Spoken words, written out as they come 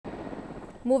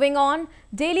Moving on,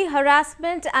 daily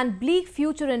harassment and bleak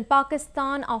future in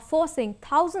Pakistan are forcing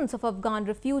thousands of Afghan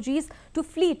refugees to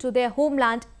flee to their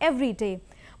homeland every day.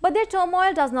 But their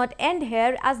turmoil does not end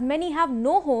here, as many have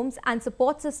no homes and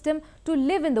support system to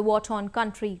live in the war-torn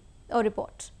country. A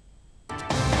report.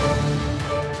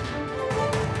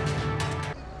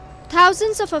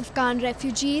 Thousands of Afghan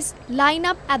refugees line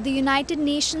up at the United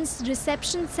Nations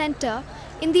Reception Center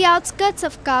in the outskirts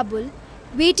of Kabul,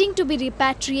 waiting to be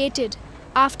repatriated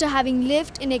after having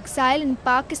lived in exile in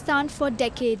Pakistan for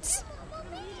decades.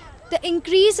 The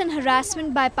increase in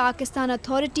harassment by Pakistan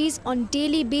authorities on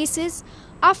daily basis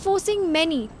are forcing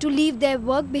many to leave their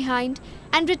work behind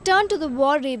and return to the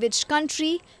war-ravaged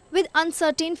country with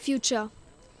uncertain future.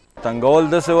 Tangol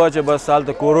de sewa che bas sal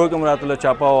te koro ke mratule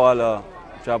chapa wala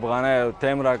chapgana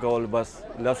time ra kol bas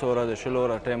lasora de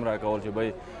shilora time ra kol che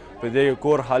bhai pede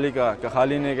kor khali ka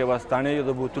khali ne ke bas tane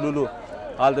de butululu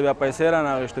al de paise ra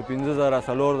na gashte 15000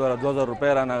 salor 2000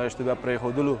 rupiya ra na gashte be pre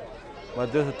khodulu bas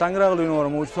de tang raglu nor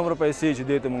mu somra paise che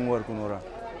dete mung war kunora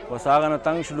bas aga na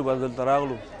tang shulu bas dal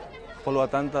taraglu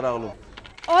polwatan taraglu.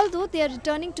 Although they are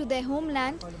returning to their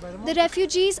homeland, the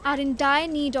refugees are in dire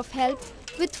need of help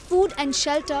with food and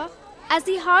shelter as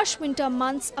the harsh winter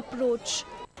months approach.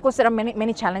 Of course, there are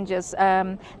many challenges.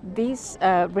 These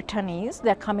returnees,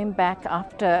 they're coming back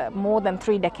after more than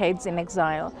 3 decades in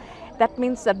exile. That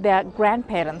means that their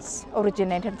grandparents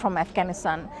originated from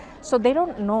Afghanistan. So they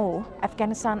don't know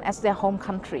Afghanistan as their home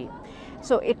country.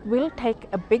 So it will take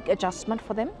a big adjustment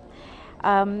for them.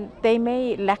 They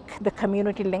may lack the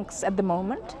community links at the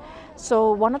moment.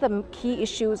 So one of the key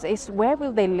issues is, where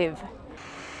will they live?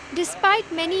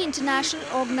 Despite many international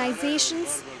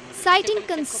organizations citing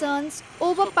concerns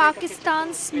over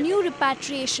Pakistan's new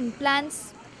repatriation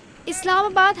plans,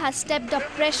 Islamabad has stepped up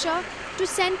pressure to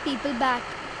send people back.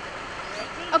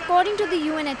 According to the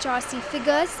UNHRC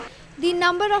figures, the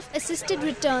number of assisted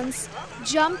returns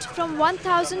jumped from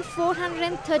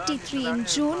 1,433 in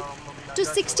June to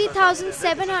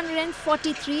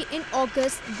 60,743 in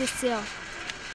August this year.